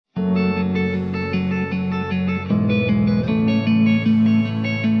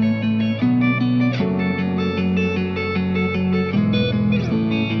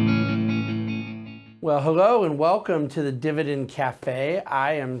Well, hello and welcome to the Dividend Cafe.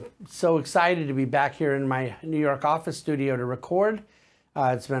 I am so excited to be back here in my New York office studio to record.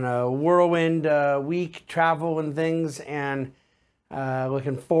 It's been a whirlwind week, travel and things, and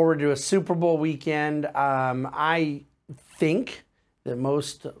looking forward to a Super Bowl weekend. I think that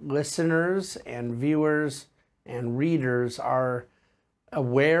most listeners and viewers and readers are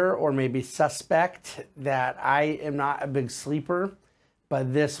aware or maybe suspect that I am not a big sleeper.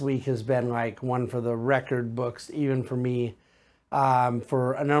 But this week has been like one for the record books, even for me,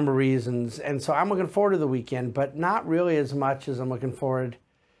 for a number of reasons. And so I'm looking forward to the weekend, but not really as much as I'm looking forward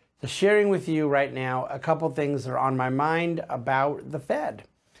to sharing with you right now a couple things that are on my mind about the Fed.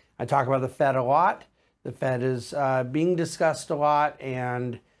 I talk about the Fed a lot. The Fed is being discussed a lot,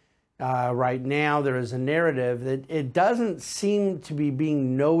 and right now there is a narrative that it doesn't seem to be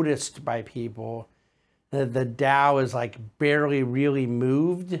being noticed by people. The Dow is like barely really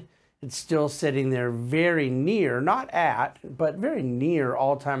moved. It's still sitting there very near, not at, but very near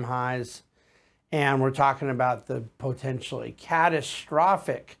all-time highs. And we're talking about the potentially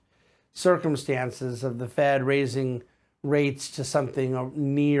catastrophic circumstances of the Fed raising rates to something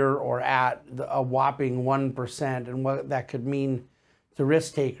near or at a whopping 1% and what that could mean to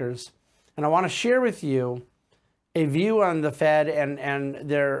risk takers. And I want to share with you a view on the Fed and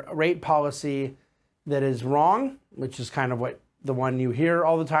their rate policy that is wrong, which is kind of what the one you hear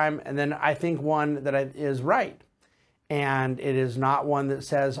all the time, and then I think one that is right. And it is not one that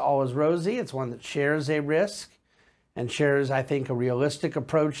says all is rosy. It's one that shares a risk and shares, I think, a realistic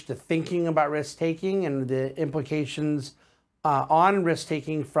approach to thinking about risk-taking and the implications on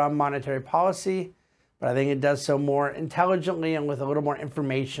risk-taking from monetary policy. But I think it does so more intelligently and with a little more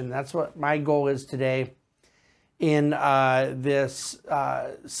information. That's what my goal is today in this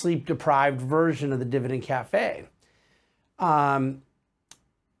sleep-deprived version of the Dividend Cafe. Let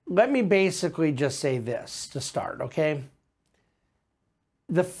me basically just say this to start, okay?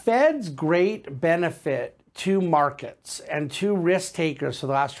 The Fed's great benefit to markets and to risk takers for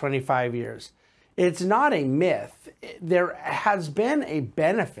the last 25 years, it's not a myth. There has been a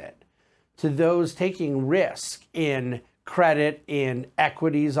benefit to those taking risk in credit, in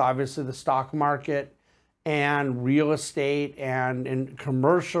equities, obviously the stock market, and real estate, and in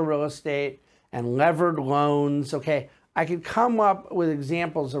commercial real estate, and levered loans. Okay, I could come up with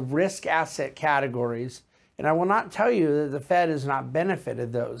examples of risk asset categories, and I will not tell you that the Fed has not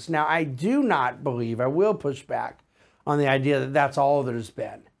benefited those. Now, I do not believe, I will push back on the idea that that's all there's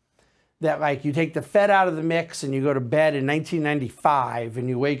been. That like you take the Fed out of the mix and you go to bed in 1995 and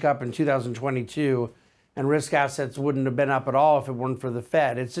you wake up in 2022 and risk assets wouldn't have been up at all if it weren't for the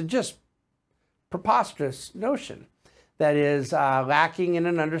Fed. It's just preposterous notion that is lacking in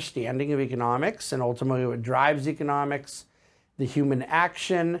an understanding of economics and ultimately what drives economics, the human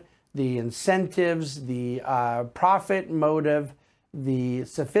action, the incentives, the profit motive, the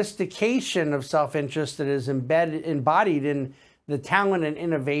sophistication of self-interest that is embodied in the talent and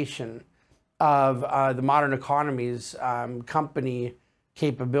innovation of the modern economy's company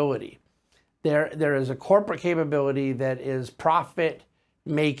capability. There is a corporate capability that is profit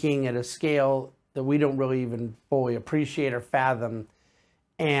making at a scale that we don't really even fully appreciate or fathom.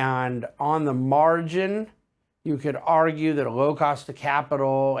 And on the margin, you could argue that a low cost of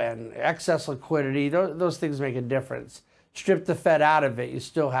capital and excess liquidity, those things make a difference. Strip the Fed out of it, you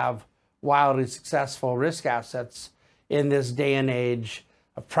still have wildly successful risk assets in this day and age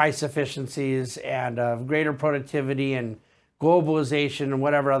of price efficiencies and of greater productivity and globalization and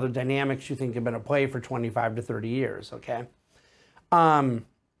whatever other dynamics you think have been at play for 25 to 30 years, okay?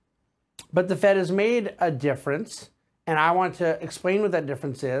 But the Fed has made a difference, and I want to explain what that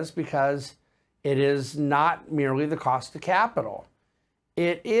difference is because it is not merely the cost of capital.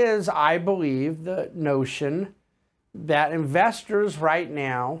 It is, I believe, the notion that investors right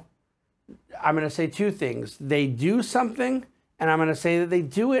now, I'm going to say two things. They do something, and I'm going to say that they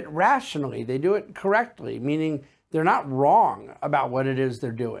do it rationally. They do it correctly, meaning they're not wrong about what it is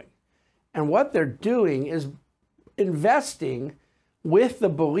they're doing. And what they're doing is investing with the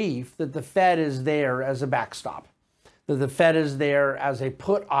belief that the Fed is there as a backstop, that the Fed is there as a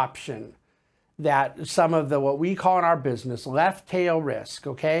put option, that some of the, what we call in our business, left tail risk,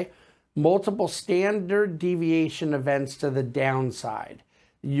 okay? Multiple standard deviation events to the downside.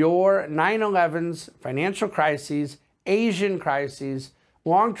 Your 9/11s, financial crises, Asian crises,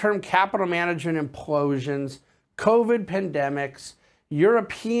 long-term capital management implosions, COVID pandemics,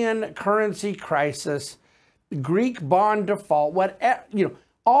 European currency crisis, Greek bond default, whatever,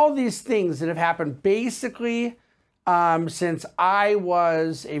 all these things that have happened basically since I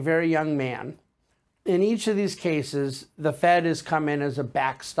was a very young man in each of these cases, the Fed has come in as a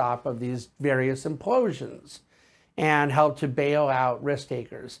backstop of these various implosions and helped to bail out risk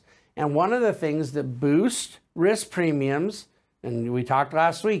takers. And one of the things that boosts risk premiums, and we talked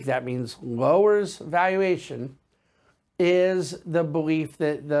last week, that means lowers valuation, is the belief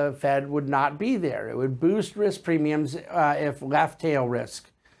that the Fed would not be there. It would boost risk premiums if left tail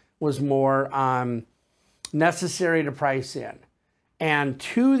risk was more necessary to price in. And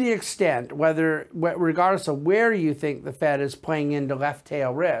to the extent, regardless of where you think the Fed is playing into left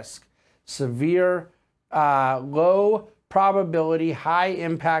tail risk, severe, low probability, high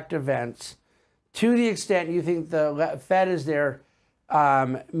impact events, to the extent you think the Fed is there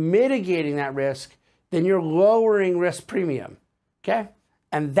mitigating that risk, then you're lowering risk premium, okay?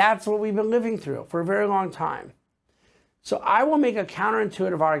 And that's what we've been living through for a very long time. So I will make a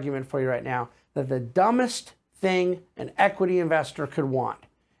counterintuitive argument for you right now that the dumbest thing an equity investor could want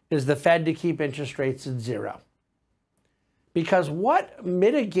is the Fed to keep interest rates at zero. Because what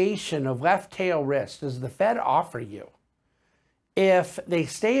mitigation of left tail risk does the Fed offer you if they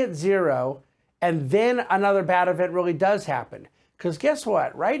stay at zero and then another bad event really does happen? Because guess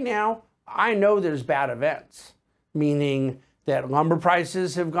what? Right now, I know there's bad events, meaning that lumber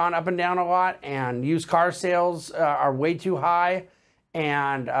prices have gone up and down a lot and used car sales are way too high,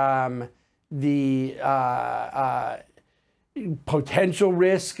 and the potential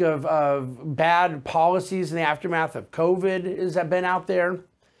risk of bad policies in the aftermath of COVID has been out there.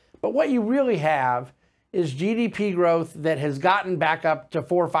 But what you really have is GDP growth that has gotten back up to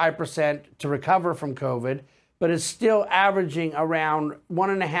 4 or 5% to recover from COVID, but is still averaging around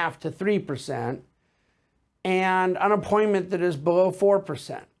 1.5% to 3%, and unemployment that is below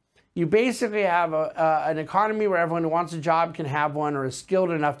 4%. You basically have an economy where everyone who wants a job can have one, or is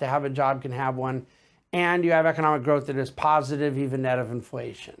skilled enough to have a job can have one, and you have economic growth that is positive, even net of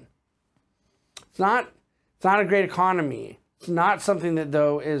inflation. It's not a great economy. It's not something that,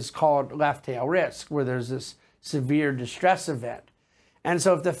 though, is called left tail risk, where there's this severe distress event. And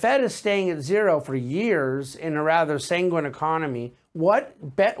so if the Fed is staying at zero for years in a rather sanguine economy, what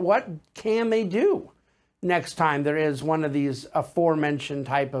can they do next time there is one of these aforementioned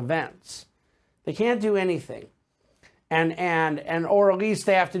type events? They can't do anything. Or at least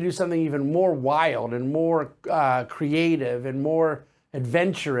they have to do something even more wild and more creative and more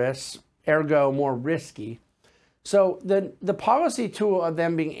adventurous, ergo more risky. So the policy tool of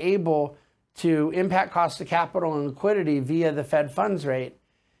them being able to impact cost of capital and liquidity via the Fed funds rate,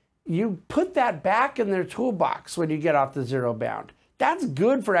 you put that back in their toolbox when you get off the zero bound. That's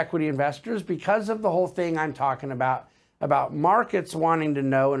good for equity investors because of the whole thing I'm talking about markets wanting to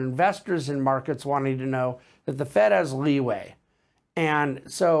know and investors in markets wanting to know that the Fed has leeway. And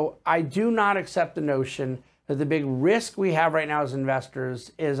so I do not accept the notion that the big risk we have right now as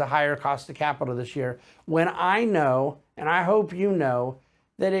investors is a higher cost of capital this year, when I know, and I hope you know,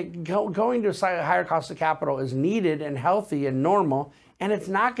 that going to a slightly higher cost of capital is needed and healthy and normal, and it's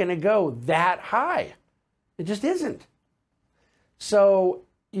not going to go that high. It just isn't. So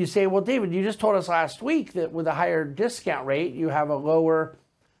you say, well, David, you just told us last week that with a higher discount rate, you have a lower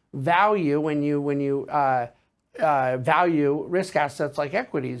value when you value risk assets like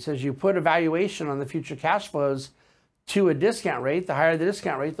equities. As you put a valuation on the future cash flows to a discount rate, the higher the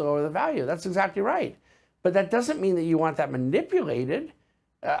discount rate, the lower the value. That's exactly right. But that doesn't mean that you want that manipulated.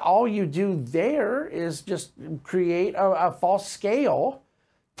 All you do there is just create a false scale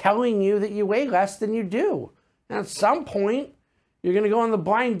telling you that you weigh less than you do. And at some point, you're going to go on the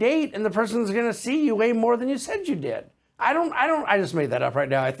blind date and the person's going to see you weigh more than you said you did. I just made that up right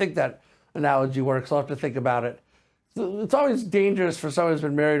now. I think that analogy works. I'll have to think about it. It's always dangerous for someone who's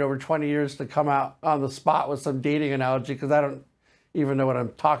been married over 20 years to come out on the spot with some dating analogy, because I don't even know what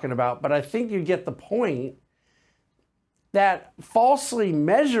I'm talking about. But I think you get the point that falsely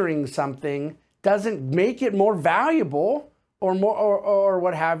measuring something doesn't make it more valuable or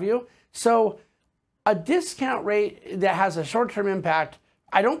what have you. So a discount rate that has a short-term impact,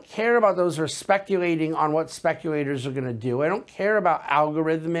 I don't care about those who are speculating on what speculators are going to do. I don't care about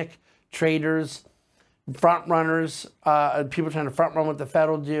algorithmic traders, front runners, people trying to front run what the Fed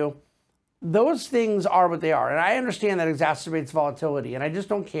will do. Those things are what they are. And I understand that exacerbates volatility, and I just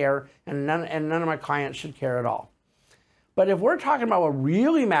don't care, and none of my clients should care at all. But if we're talking about what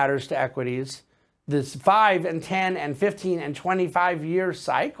really matters to equities, this 5 and 10 and 15 and 25 year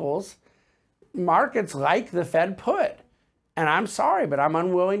cycles, markets like the Fed put. And I'm sorry, but I'm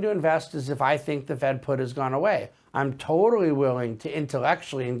unwilling to invest as if I think the Fed put has gone away. I'm totally willing to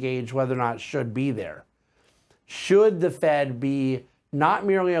intellectually engage whether or not it should be there. Should the Fed be not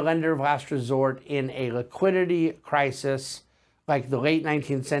merely a lender of last resort in a liquidity crisis, like the late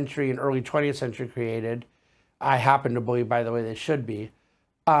 19th century and early 20th century created. I happen to believe, by the way, they should be.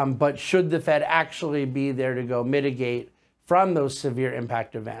 But should the Fed actually be there to go mitigate from those severe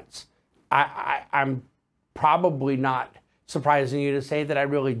impact events? I'm probably not surprising you to say that I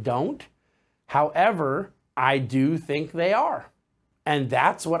really don't. However, I do think they are. And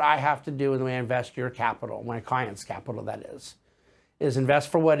that's what I have to do when I invest your capital, my client's capital, that is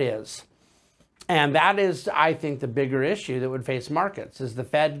invest for what is. And that is, I think, the bigger issue that would face markets. Is the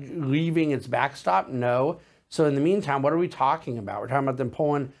Fed leaving its backstop? No. So in the meantime, what are we talking about? We're talking about them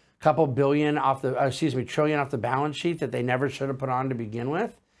pulling a couple billion off the, trillion off the balance sheet that they never should have put on to begin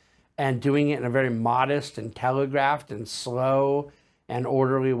with, and doing it in a very modest and telegraphed and slow and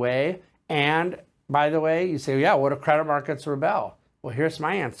orderly way. And by the way, you say, yeah, what if credit markets rebel? Well, here's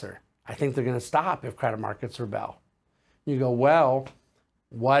my answer. I think they're going to stop if credit markets rebel. You go, well,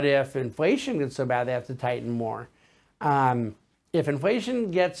 what if inflation gets so bad they have to tighten more? If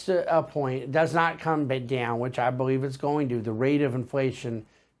inflation gets to a point, it does not come down, which I believe it's going to, the rate of inflation,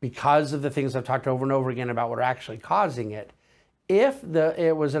 because of the things I've talked over and over again about what are actually causing it, if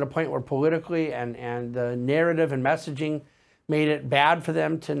it was at a point where politically and the narrative and messaging made it bad for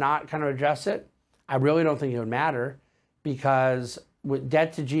them to not kind of address it, I really don't think it would matter, because with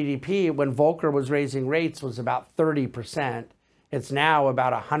debt to GDP, when Volcker was raising rates, was about 30%. It's now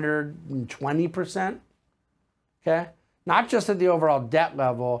about 120%, okay? Not just at the overall debt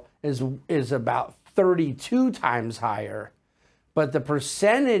level is about 32 times higher, but the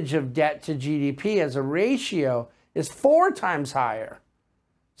percentage of debt to GDP as a ratio is 4 times higher.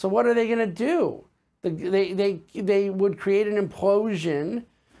 So what are they going to do? They would create an implosion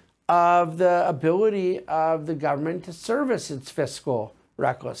of the ability of the government to service its fiscal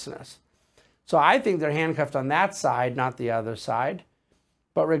recklessness. So I think they're handcuffed on that side, not the other side.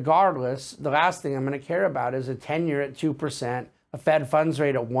 But regardless, the last thing I'm going to care about is a 10-year at 2%, a Fed funds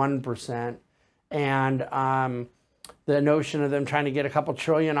rate at 1%, and the notion of them trying to get a couple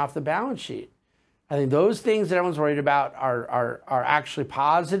trillion off the balance sheet. I think those things that everyone's worried about are actually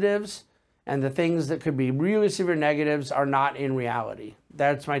positives, and the things that could be really severe negatives are not in reality.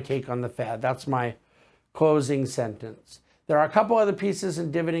 That's my take on the Fed. That's my closing sentence. There are a couple other pieces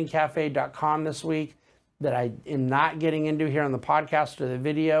in dividendcafe.com this week that I am not getting into here on the podcast or the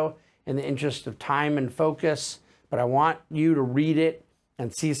video in the interest of time and focus, but I want you to read it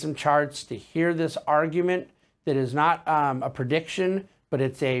and see some charts to hear this argument that is not a prediction, but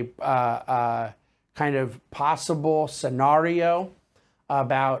it's a kind of possible scenario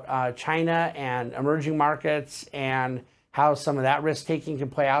about China and emerging markets and how some of that risk-taking can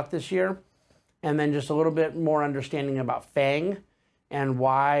play out this year. And then just a little bit more understanding about FANG and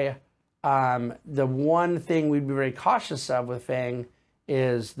why the one thing we'd be very cautious of with FANG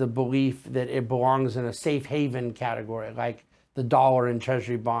is the belief that it belongs in a safe haven category, like the dollar and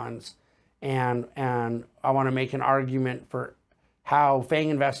treasury bonds. And I want to make an argument for how FANG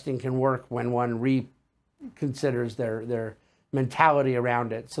investing can work when one reconsiders their mentality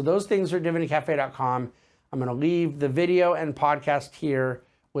around it. So those things are dividendcafe.com. I'm going to leave the video and podcast here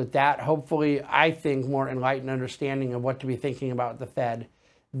with that, hopefully, I think, more enlightened understanding of what to be thinking about the Fed.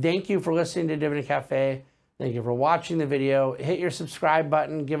 Thank you for listening to Dividend Cafe. Thank you for watching the video. Hit your subscribe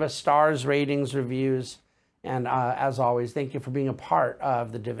button. Give us stars, ratings, reviews. And as always, thank you for being a part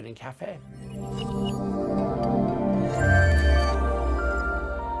of the Dividend Cafe.